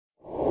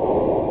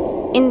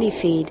Indie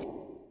Feed.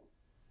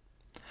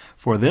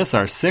 For this,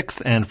 our sixth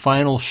and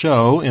final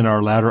show in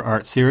our Ladder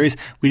Art series,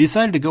 we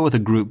decided to go with a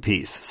group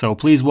piece. So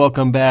please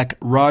welcome back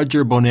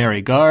Roger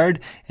Bonair-Agard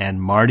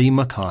and Marty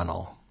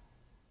McConnell.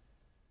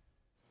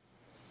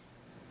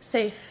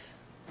 Safe.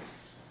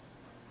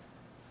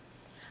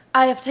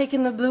 I have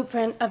taken the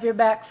blueprint of your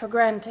back for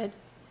granted,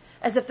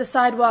 as if the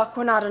sidewalk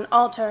were not an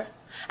altar,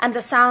 and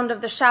the sound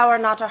of the shower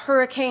not a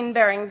hurricane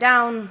bearing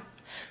down.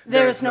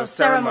 There is no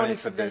ceremony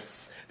for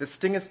this. The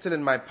sting is still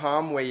in my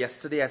palm where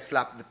yesterday I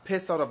slapped the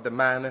piss out of the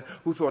man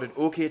who thought it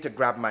okay to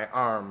grab my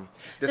arm.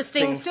 The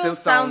sting still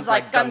sounds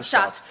like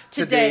gunshot.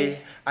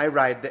 Today I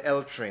ride the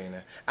L train.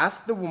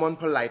 Ask the woman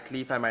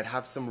politely if I might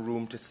have some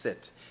room to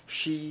sit.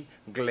 She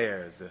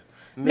glares.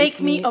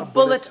 Make me a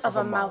bullet of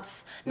a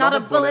mouth, not a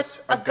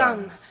bullet, a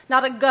gun,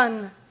 not a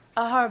gun,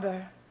 a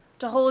harbor.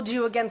 To hold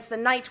you against the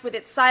night with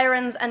its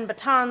sirens and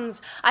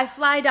batons, I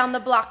fly down the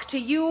block to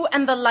you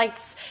and the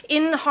lights,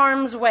 in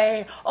harm's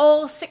way,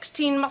 all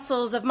 16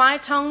 muscles of my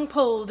tongue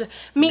pulled.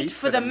 Meet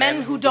for the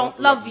men who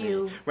don't love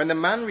you. When the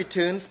man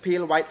returns,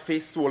 pale white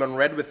face swollen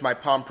red with my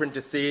palm print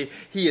to say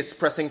he is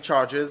pressing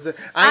charges,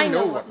 I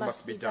know what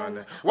must be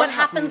done. What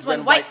happens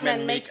when white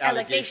men make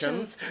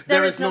allegations?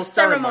 There is no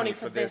ceremony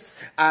for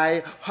this.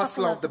 I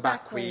hustle out the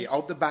back way,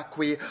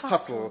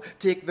 hustle,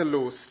 take the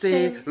low,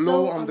 stay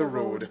low on the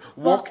road,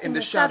 walk in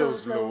the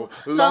shadows low,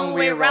 long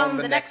way round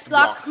the next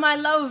block. My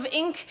love,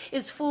 ink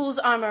is fool's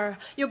armor.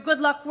 Your good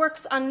luck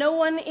works on no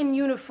one in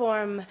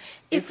uniform.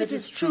 If it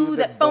is true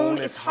that bone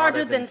is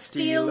harder than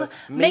steel,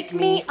 make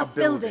me a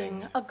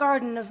building, a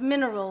garden of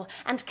mineral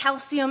and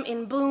calcium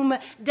in bloom,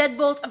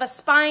 deadbolt of a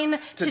spine.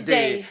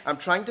 Today I'm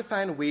trying to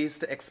find ways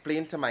to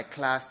explain to my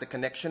class the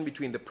connection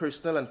between the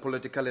personal and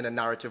political in a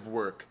narrative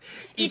work.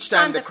 Each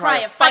time the cry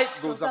of fight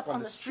goes up on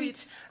the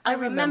streets, I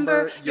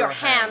remember your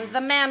hand, the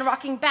man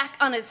rocking back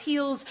on his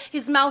heels,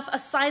 his mouth a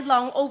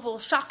sidelong oval,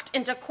 shocked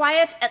into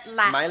quiet at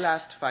last. My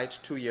last fight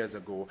 2 years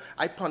ago,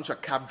 I punched a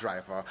cab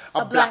driver,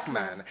 a black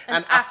man,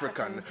 an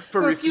African,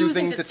 for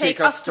refusing to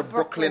take us to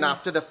Brooklyn.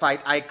 After the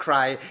fight, I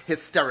cry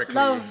hysterically.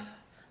 Love,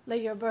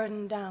 lay your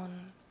burden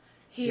down.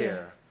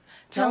 Here.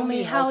 Tell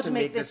me how to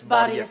make this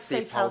body a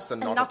safe house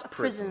and not a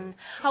prison.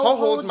 How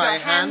hold my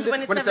hand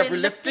when its every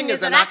lifting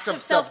is an act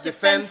of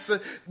self-defense.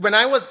 When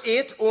I was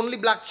 8, only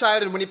black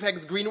child in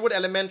Winnipeg's Greenwood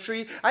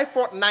Elementary, I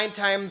fought 9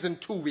 times in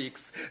 2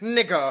 weeks.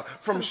 Nigger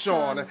from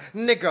Sean,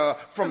 nigger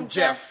from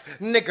Jeff,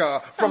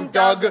 nigger from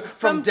Doug,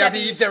 from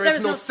Debbie. There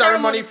is no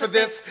ceremony for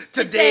this.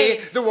 Today,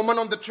 the woman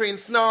on the train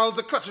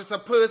snarls, clutches her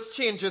purse,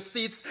 changes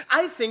seats.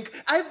 I think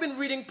I've been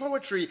reading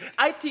poetry.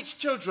 I teach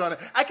children.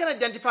 I can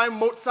identify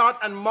Mozart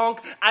and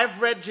Monk.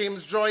 I've read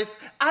James Joyce.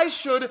 I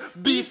should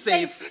be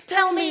safe.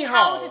 Tell me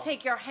how to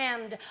take your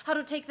hand, how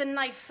to take the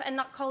knife and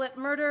not call it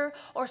murder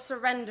or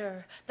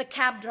surrender. The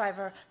cab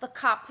driver, the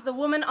cop, the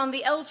woman on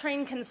the L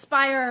train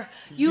conspire.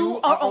 You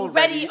are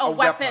already a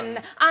weapon.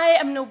 I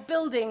am no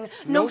building,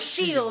 no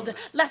shield,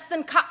 less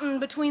than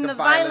cotton between the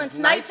violent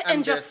night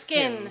and your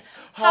skin.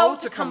 How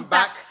to come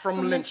back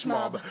from lynch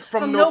mob,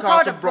 from No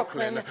Car to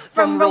Brooklyn,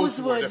 from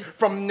Rosewood,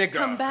 from nigger,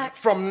 come back,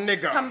 from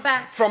nigger, come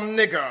back, from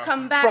nigger,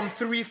 come back, from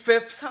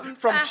 3/5,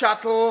 from back.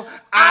 Chattel.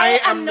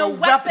 I am no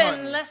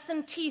weapon. Less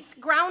than teeth,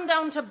 ground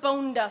down to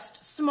bone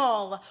dust,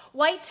 small,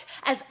 white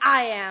as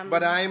I am.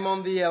 But I'm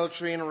on the L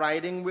train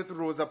riding with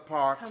Rosa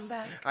Parks. Come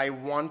back. I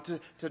want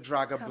to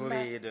drag a Come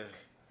blade back.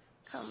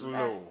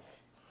 slow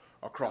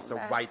across a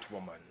white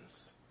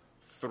woman's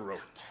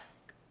throat.